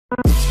Yo,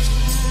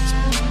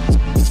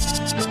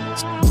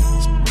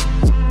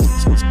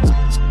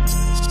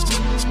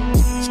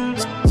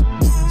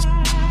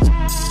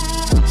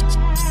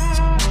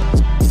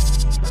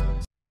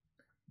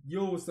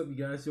 what's up, you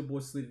guys? It's your boy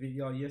Slickvic,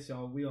 y'all. Yes,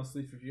 y'all, we on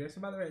Slickvic reaction.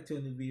 About to react to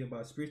a new video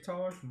about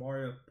Spritars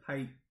Mario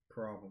pipe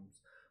problems.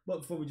 But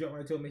before we jump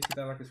right to it, make sure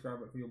that like and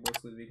subscribe for your boy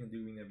Slickvic and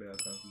do ring that bell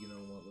icon so you know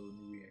what little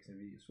new reaction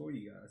videos for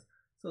you guys.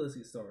 So let's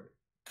get started.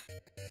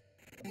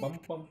 Bum,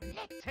 bum.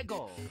 Let's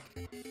go.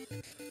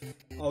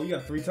 Oh, you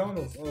got 3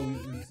 tunnels. Oh,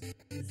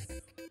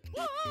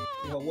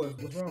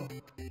 what's wrong?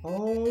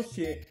 Oh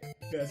shit,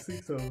 got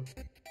 6 of them.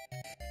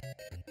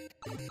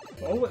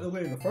 Oh, I went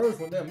away the first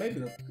one, then maybe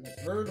the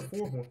third or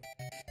 4th one.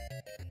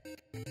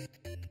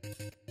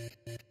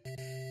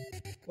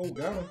 Oh,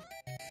 got him.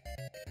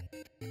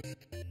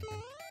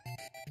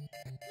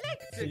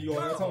 Let's you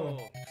go.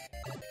 Tunnel.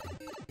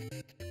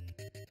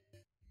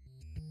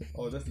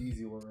 Oh, that's the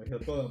easy one right here.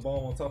 Throw that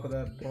bomb on top of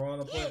that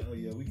piranha plant. Oh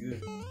yeah, we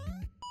good.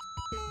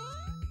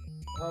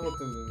 I would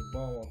throw the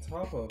bomb on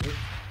top of it.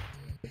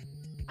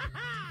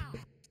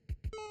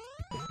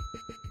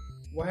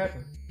 What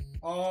happened?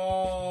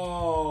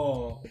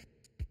 Oh,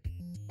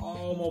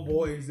 my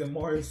boy, he's in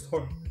Mario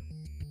Star.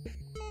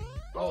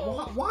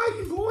 Oh, why are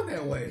you going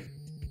that way?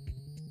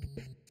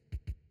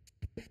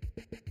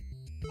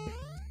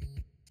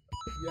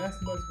 Yeah,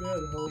 that's much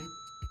better, homie.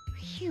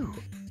 Phew.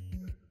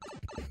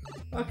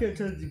 I can't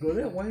tell you to go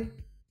that way.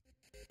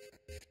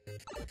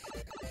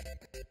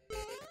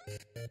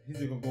 He's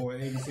just gonna go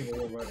in every single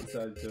one right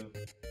beside each other.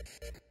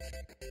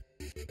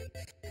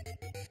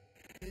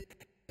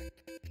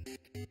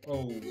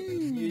 Oh, yeah,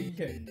 you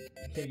can't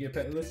get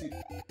past. Let's see.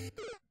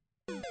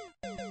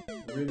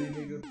 Really,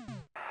 nigga?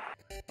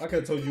 I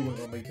could've told you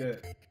wasn't gonna make that.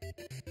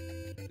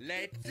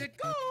 Let's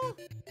go.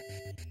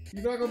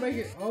 You're not gonna make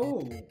it.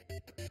 Oh.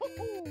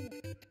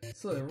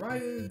 So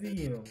right in the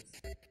DMs.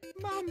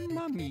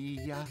 Mamma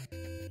mia.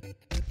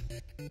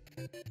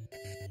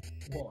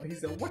 Well, he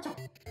said, watch out.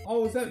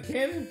 Oh, is that a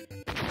cannon?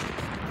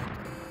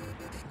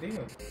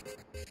 Damn.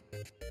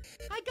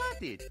 I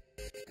got it.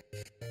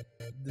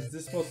 Is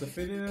this supposed to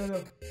fit in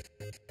there?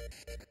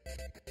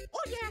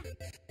 Oh yeah.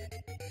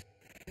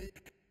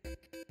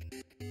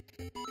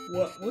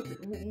 What we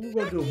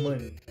gonna do with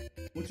money?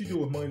 What you do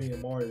with money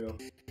in Mario?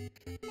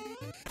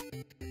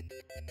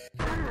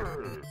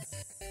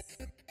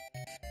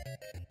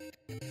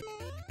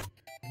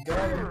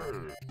 Got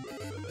him.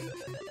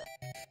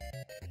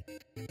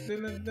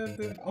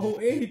 Oh,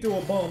 and he threw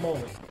a bomb on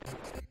it.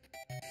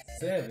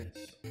 Savage.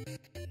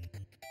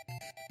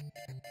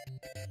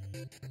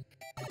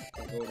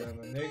 I'll go down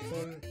the next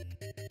one.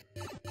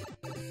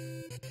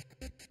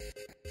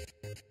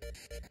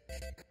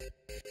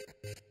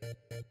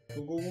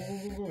 Go.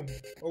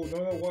 Oh, no,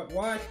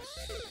 what?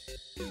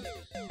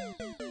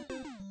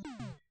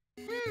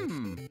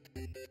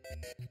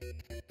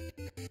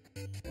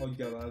 Oh, you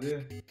got it out of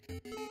there.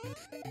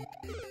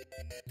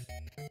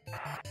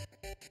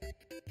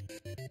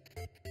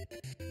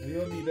 You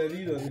don't need that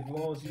either, as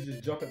long as you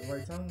just jump at the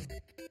right time.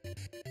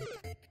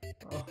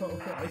 Oh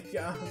my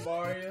god,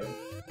 Mario.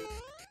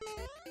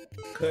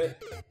 Cut.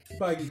 You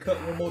probably get cut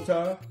one more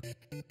time.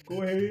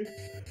 Go ahead.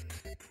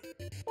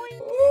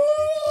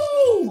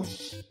 Oh!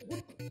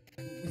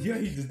 Yeah,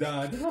 he just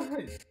died. What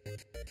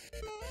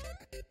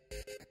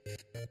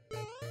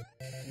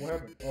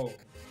happened? Oh.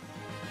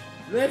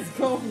 Let's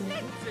go!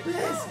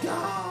 Let's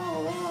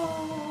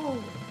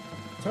go!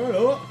 Turn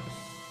up!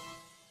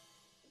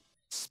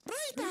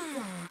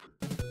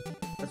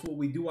 That's what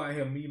we do out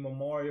here, me and my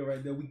Mario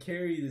right there. We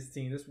carry this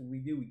team. That's what we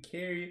do. We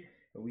carry it,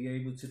 and we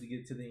able to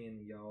get to the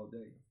end, y'all.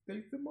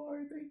 Thanks to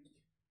Mario, thank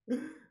you.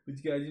 But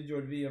you guys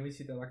enjoyed the video. Make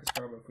sure that like and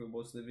subscribe for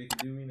most of the video.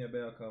 Do ring that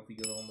bell icon for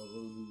you all my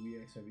little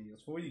reaction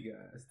videos for you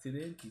guys. Till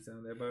then, peace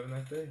out, everybody. Have a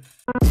nice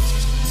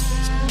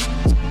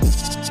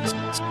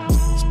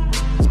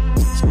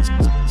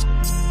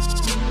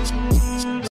day.